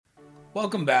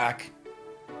Welcome back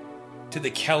to the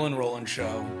Kellen Rowland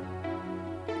Show.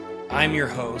 I'm your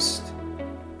host,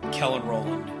 Kellen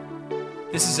Rowland.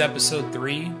 This is episode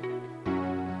 3.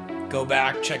 Go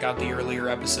back, check out the earlier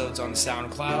episodes on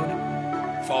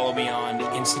SoundCloud. Follow me on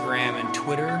Instagram and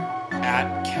Twitter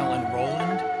at Kellen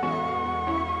Rowland.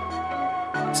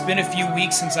 It's been a few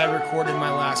weeks since I recorded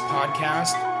my last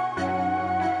podcast.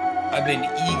 I've been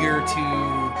eager to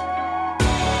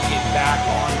get back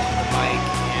onto the mic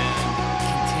and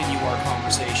continue our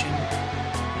conversation.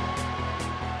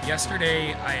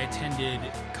 Yesterday, I attended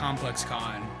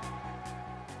ComplexCon,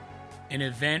 an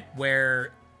event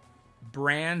where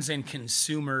brands and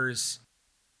consumers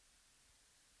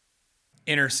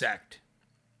intersect.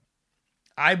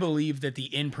 I believe that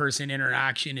the in-person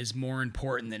interaction is more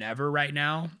important than ever right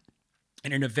now.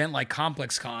 And an event like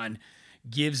ComplexCon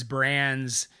gives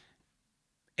brands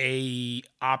a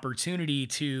opportunity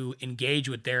to engage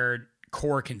with their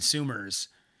core consumers.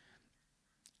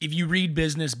 If you read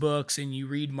business books and you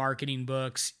read marketing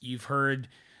books, you've heard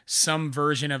some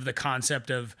version of the concept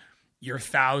of your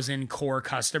 1,000 core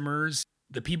customers,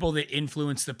 the people that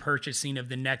influence the purchasing of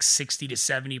the next 60 to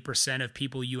 70% of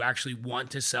people you actually want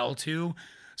to sell to.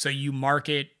 So you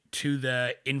market to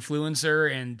the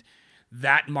influencer, and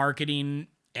that marketing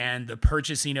and the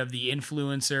purchasing of the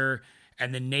influencer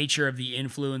and the nature of the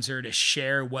influencer to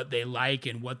share what they like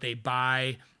and what they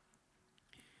buy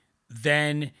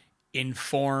then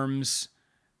informs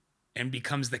and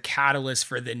becomes the catalyst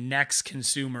for the next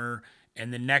consumer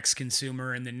and the next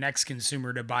consumer and the next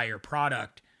consumer to buy your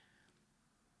product.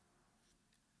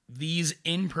 These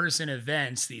in-person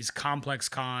events, these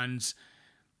ComplexCons,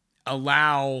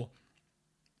 allow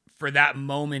for that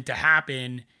moment to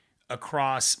happen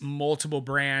across multiple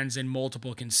brands and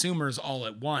multiple consumers all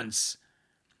at once,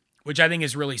 which I think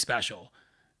is really special.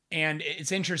 And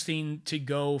it's interesting to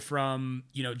go from,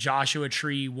 Joshua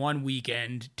Tree one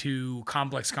weekend to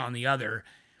ComplexCon the other.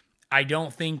 I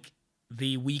don't think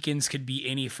the weekends could be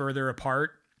any further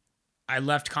apart. I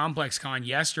left ComplexCon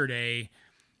yesterday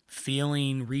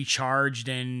feeling recharged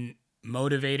and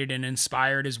motivated and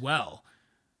inspired as well.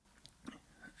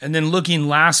 And then looking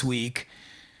last week,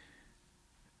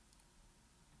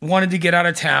 wanted to get out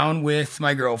of town with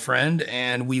my girlfriend,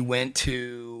 and we went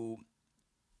to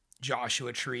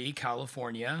Joshua Tree,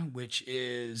 California, which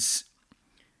is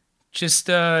just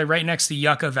right next to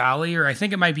Yucca Valley, or I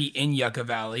think it might be in Yucca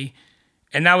Valley.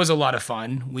 And that was a lot of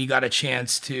fun. We got a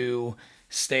chance to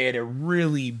stay at a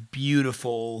really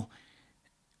beautiful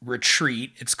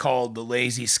retreat. It's called the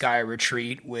Lazy Sky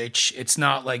Retreat, which it's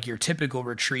not like your typical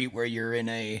retreat where you're in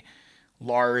a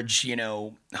large,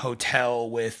 hotel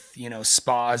with,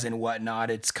 spas and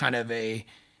whatnot. It's kind of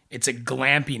it's a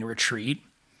glamping retreat.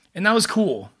 And that was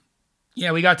cool.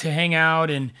 Yeah, we got to hang out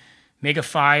and make a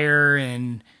fire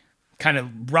and kind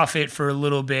of rough it for a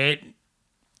little bit.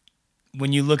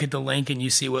 When you look at the link and you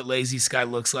see what Lazy Sky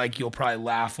looks like, you'll probably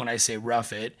laugh when I say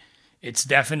rough it. It's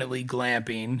definitely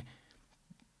glamping.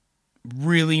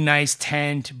 Really nice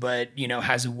tent, but,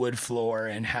 has a wood floor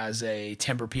and has a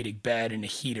Tempur-Pedic bed and a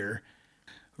heater.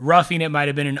 Roughing it might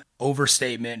have been an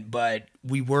overstatement, but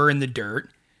we were in the dirt.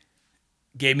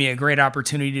 Gave me a great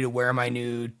opportunity to wear my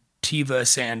new Teva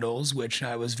sandals, which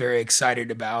I was very excited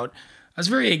about. I was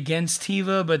very against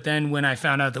Teva, but then when I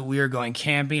found out that we were going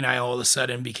camping, I all of a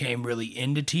sudden became really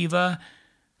into Teva.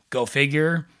 Go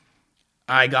figure.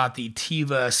 I got the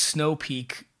Teva Snow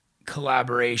Peak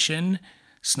collaboration.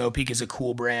 Snow Peak is a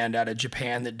cool brand out of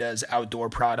Japan that does outdoor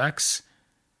products.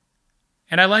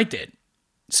 And I liked it.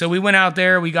 So we went out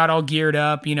there, we got all geared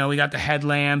up, we got the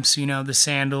headlamps, the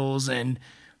sandals and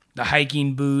the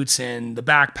hiking boots and the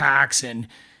backpacks, and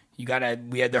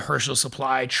we had the Herschel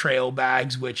Supply trail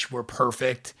bags, which were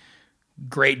perfect.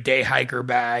 Great day hiker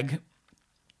bag.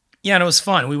 Yeah, and it was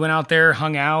fun. We went out there,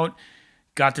 hung out,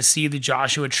 got to see the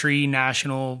Joshua Tree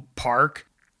National Park.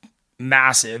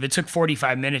 Massive. It took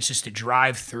 45 minutes just to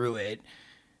drive through it.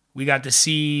 We got to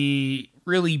see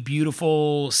really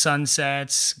beautiful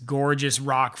sunsets, gorgeous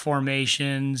rock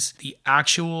formations. The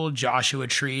actual Joshua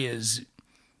Tree is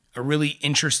a really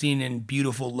interesting and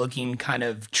beautiful looking kind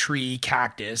of tree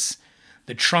cactus.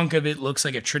 The trunk of it looks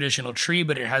like a traditional tree,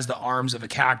 but it has the arms of a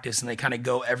cactus and they kind of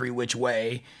go every which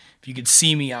way. If you could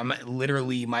see me,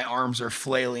 my arms are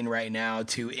flailing right now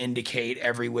to indicate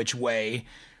every which way.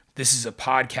 This is a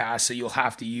podcast, so you'll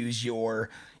have to use your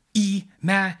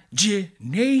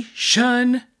imagination.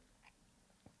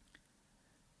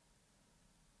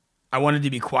 I wanted to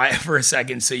be quiet for a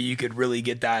second so you could really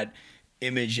get that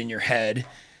image in your head.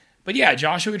 But yeah,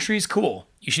 Joshua Tree is cool.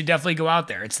 You should definitely go out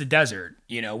there. It's the desert,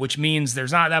 which means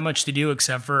there's not that much to do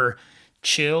except for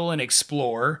chill and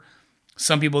explore.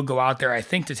 Some people go out there, I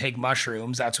think, to take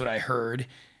mushrooms. That's what I heard.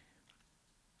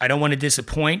 I don't want to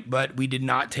disappoint, but we did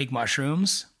not take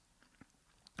mushrooms.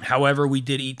 However, we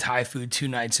did eat Thai food 2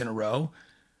 nights in a row.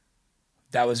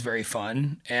 That was very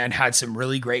fun and had some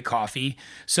really great coffee.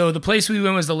 So the place we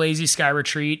went was the Lazy Sky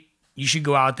Retreat. You should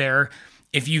go out there.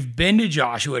 If you've been to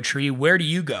Joshua Tree, where do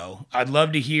you go? I'd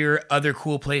love to hear other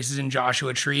cool places in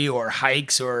Joshua Tree or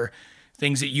hikes or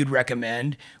things that you'd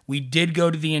recommend. We did go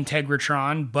to the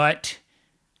Integratron, but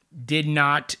did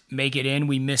not make it in.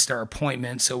 We missed our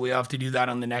appointment, so we'll have to do that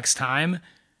on the next time.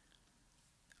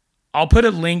 I'll put a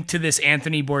link to this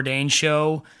Anthony Bourdain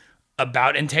show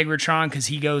about Integratron because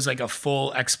he goes like a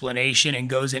full explanation and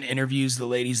goes and interviews the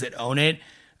ladies that own it.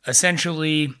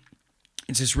 Essentially,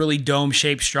 it's this really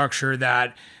dome-shaped structure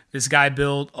that this guy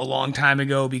built a long time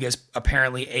ago because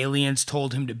apparently aliens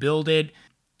told him to build it.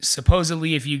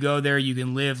 Supposedly, if you go there, you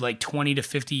can live like 20 to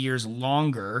 50 years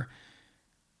longer.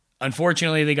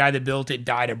 Unfortunately, the guy that built it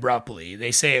died abruptly.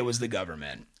 They say it was the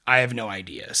government. I have no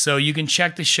idea. So you can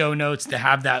check the show notes to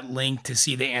have that link to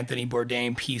see the Anthony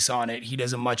Bourdain piece on it. He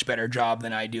does a much better job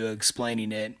than I do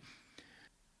explaining it.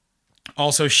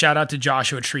 Also, shout out to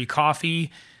Joshua Tree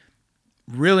Coffee.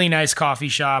 Really nice coffee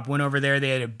shop. Went over there. They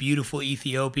had a beautiful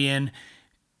Ethiopian.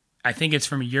 I think it's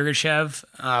from Yirgacheffe,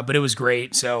 but it was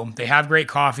great. So they have great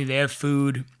coffee. They have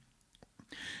food.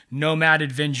 Nomad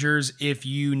Adventures if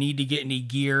you need to get any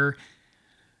gear.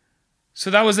 So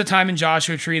that was the time in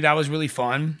Joshua Tree. That was really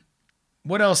fun.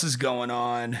 What else is going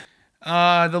on?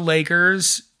 The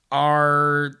Lakers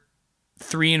are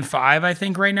 3-5, I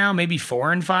think, right now. Maybe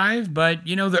 4-5. But,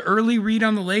 you know, the early read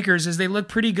on the Lakers is they look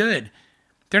pretty good.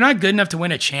 They're not good enough to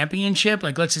win a championship.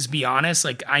 Like, let's just be honest.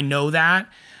 Like, I know that.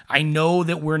 I know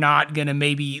that we're not going to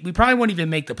we probably won't even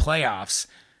make the playoffs.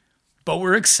 But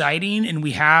we're exciting, and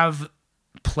we have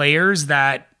players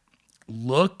that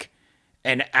look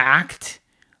and act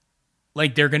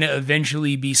like they're going to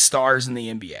eventually be stars in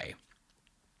the NBA.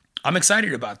 I'm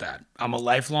excited about that. I'm a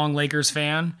lifelong Lakers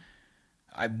fan.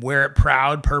 I wear it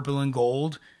proud, purple and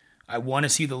gold. I want to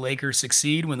see the Lakers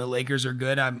succeed. When the Lakers are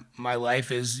good, my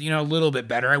life is, a little bit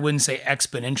better. I wouldn't say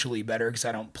exponentially better because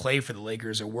I don't play for the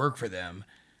Lakers or work for them.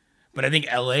 But I think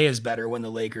LA is better when the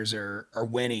Lakers are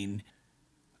winning.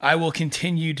 I will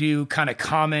continue to kind of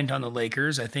comment on the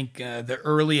Lakers. I think the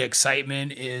early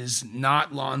excitement is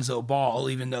not Lonzo Ball,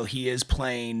 even though he is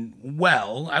playing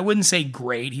well. I wouldn't say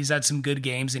great. He's had some good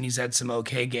games and he's had some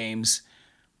okay games.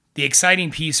 The exciting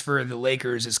piece for the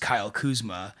Lakers is Kyle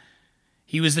Kuzma.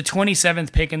 He was the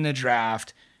 27th pick in the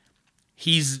draft.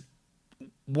 He's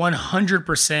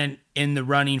 100% in the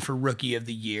running for Rookie of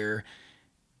the Year.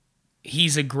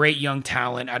 He's a great young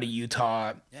talent out of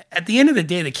Utah. At the end of the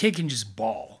day, the kid can just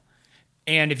ball.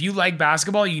 And if you like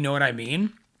basketball, you know what I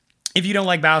mean. If you don't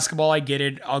like basketball, I get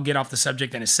it. I'll get off the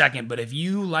subject in a second. But if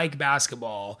you like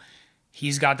basketball,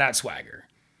 he's got that swagger.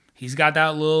 He's got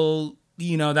that little,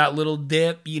 that little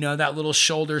dip, that little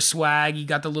shoulder swag. He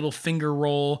got the little finger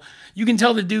roll. You can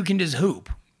tell the dude can just hoop.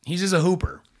 He's just a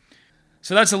hooper.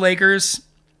 So that's the Lakers.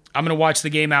 I'm going to watch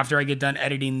the game after I get done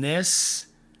editing this.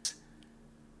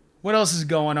 What else is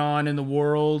going on in the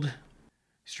world?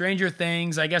 Stranger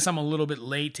Things. I guess I'm a little bit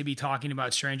late to be talking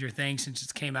about Stranger Things since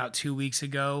it came out 2 weeks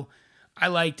ago. I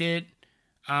liked it.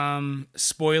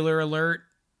 Spoiler alert.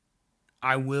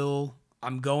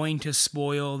 I'm going to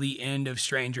spoil the end of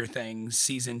Stranger Things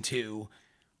season 2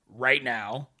 right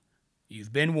now.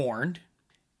 You've been warned.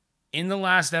 In the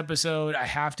last episode, I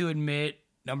have to admit,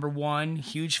 number one,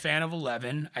 huge fan of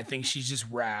Eleven. I think she's just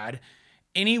rad.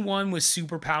 Anyone with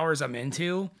superpowers I'm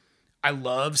into. I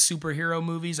love superhero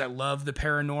movies. I love the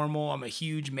paranormal. I'm a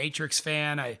huge Matrix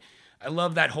fan. I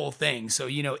love that whole thing. So,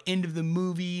 end of the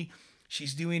movie,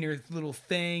 she's doing her little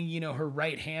thing. Her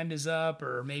right hand is up,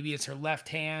 or maybe it's her left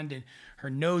hand, and her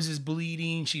nose is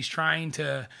bleeding. She's trying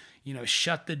to,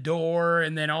 shut the door.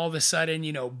 And then all of a sudden,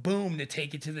 boom, to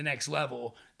take it to the next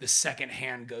level, the second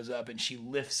hand goes up and she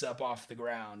lifts up off the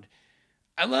ground.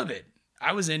 I love it.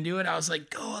 I was into it. I was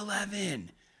like, go 11.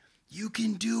 You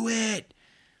can do it.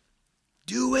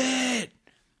 Do it.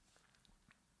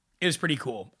 It was pretty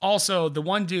cool. Also, the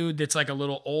one dude that's like a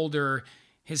little older,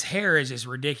 his hair is just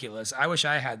ridiculous. I wish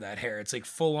I had that hair. It's like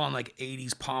full on like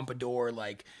 80s pompadour,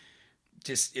 like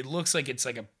just it looks like it's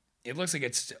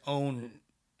its own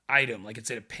item, like it's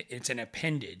an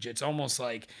appendage. It's almost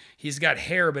like he's got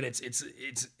hair, but it's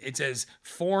as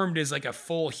formed as like a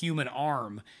full human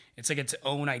arm. It's like its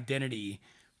own identity.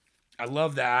 I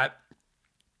love that.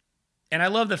 And I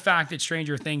love the fact that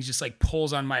Stranger Things just like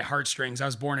pulls on my heartstrings. I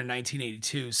was born in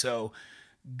 1982, so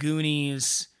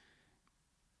Goonies,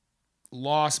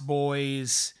 Lost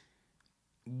Boys,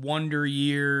 Wonder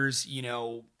Years,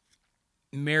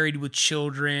 Married with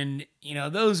Children,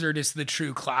 those are just the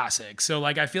true classics. So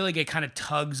like I feel like it kind of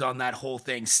tugs on that whole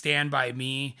thing. Stand By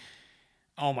Me.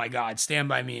 Oh my God, Stand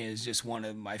By Me is just one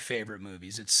of my favorite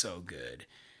movies. It's so good.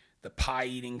 The pie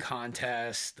eating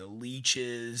contest, the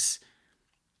leeches.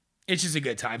 It's just a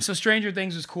good time. So Stranger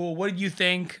Things was cool. What did you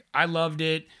think? I loved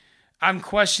it. I'm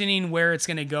questioning where it's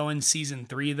going to go in season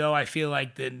 3 though. I feel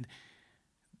like the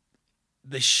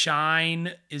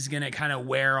shine is going to kind of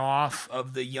wear off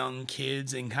of the young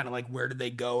kids and kind of like where do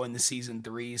they go in the season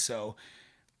 3. So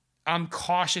I'm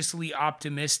cautiously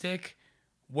optimistic.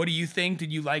 What do you think?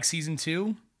 Did you like season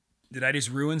 2? Did I just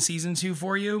ruin season 2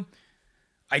 for you?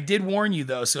 I did warn you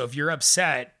though, so if you're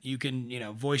upset, you can,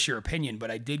 voice your opinion,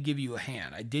 but I did give you a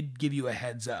hand. I did give you a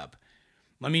heads up.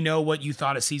 Let me know what you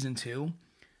thought of season 2.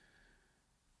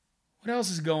 What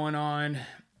else is going on?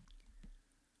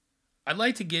 I'd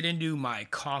like to get into my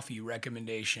coffee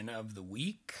recommendation of the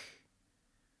week.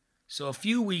 So a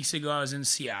few weeks ago, I was in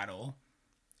Seattle,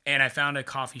 and I found a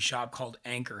coffee shop called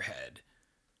Anchorhead.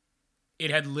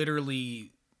 It had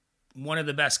literally one of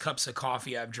the best cups of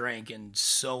coffee I've drank in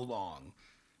so long.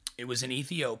 It was an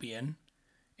Ethiopian.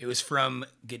 It was from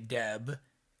Gedeb.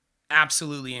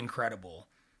 Absolutely incredible.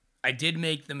 I did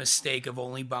make the mistake of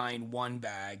only buying one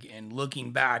bag, and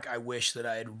looking back, I wish that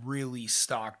I had really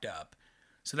stocked up.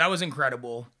 So that was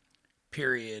incredible,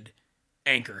 period,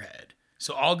 Anchorhead.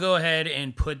 So I'll go ahead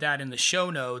and put that in the show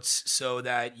notes so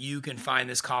that you can find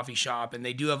this coffee shop, and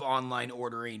they do have online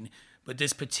ordering, but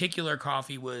this particular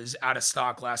coffee was out of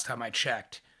stock last time I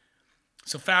checked.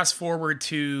 So fast forward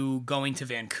to going to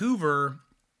Vancouver.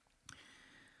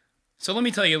 So let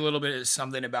me tell you a little bit of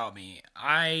something about me.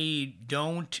 I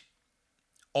don't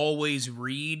always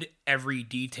read every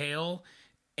detail.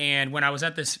 And when I was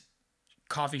at this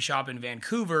coffee shop in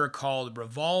Vancouver called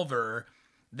Revolver,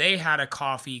 they had a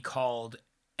coffee called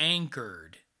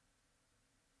Anchored,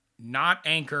 not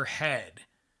Anchorhead.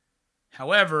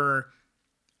 However,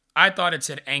 I thought it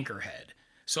said Anchorhead.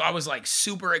 So I was like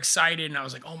super excited and I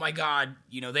was like, oh my God,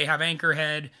 they have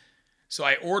Anchorhead. So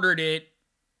I ordered it.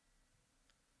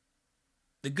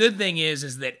 The good thing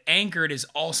is that Anchored is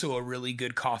also a really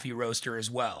good coffee roaster as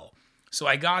well. So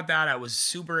I got that. I was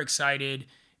super excited.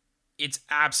 It's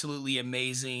absolutely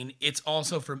amazing. It's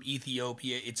also from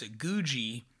Ethiopia. It's a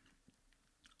Guji.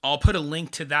 I'll put a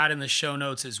link to that in the show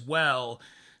notes as well.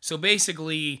 So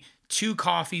basically, 2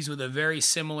 coffees with a very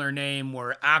similar name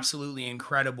were absolutely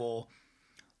incredible.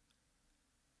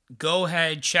 Go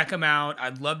ahead, check them out.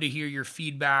 I'd love to hear your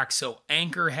feedback. So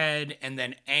Anchorhead and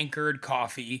then Anchored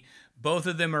Coffee. Both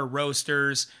of them are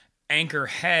roasters.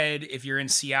 Anchorhead, if you're in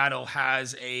Seattle,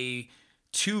 has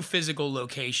 2 physical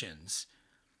locations.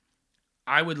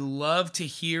 I would love to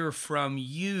hear from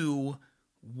you.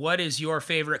 What is your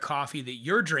favorite coffee that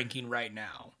you're drinking right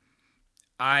now?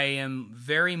 I am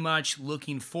very much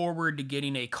looking forward to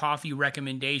getting a coffee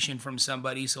recommendation from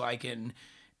somebody so I can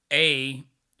A,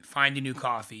 find a new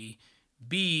coffee,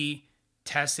 B,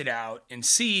 test it out, and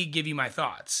C, give you my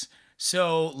thoughts.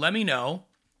 So let me know.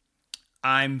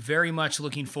 I'm very much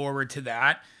looking forward to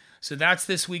that. So that's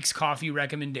this week's coffee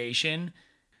recommendation.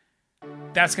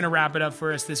 That's going to wrap it up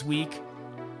for us this week.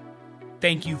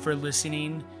 Thank you for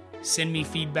listening. Send me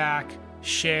feedback,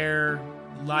 share,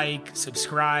 like,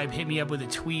 subscribe, hit me up with a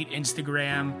tweet,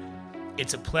 Instagram.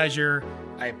 It's a pleasure.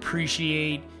 I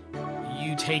appreciate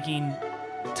you taking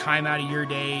time out of your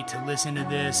day to listen to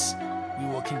this. We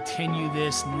will continue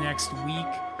this next week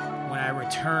when I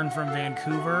return from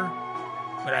Vancouver.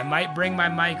 But I might bring my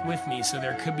mic with me, so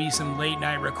there could be some late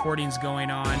night recordings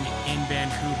going on in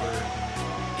Vancouver.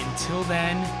 Until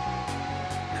then,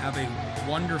 have a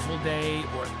wonderful day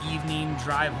or evening,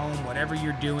 drive home, whatever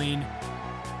you're doing.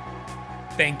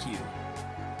 Thank you.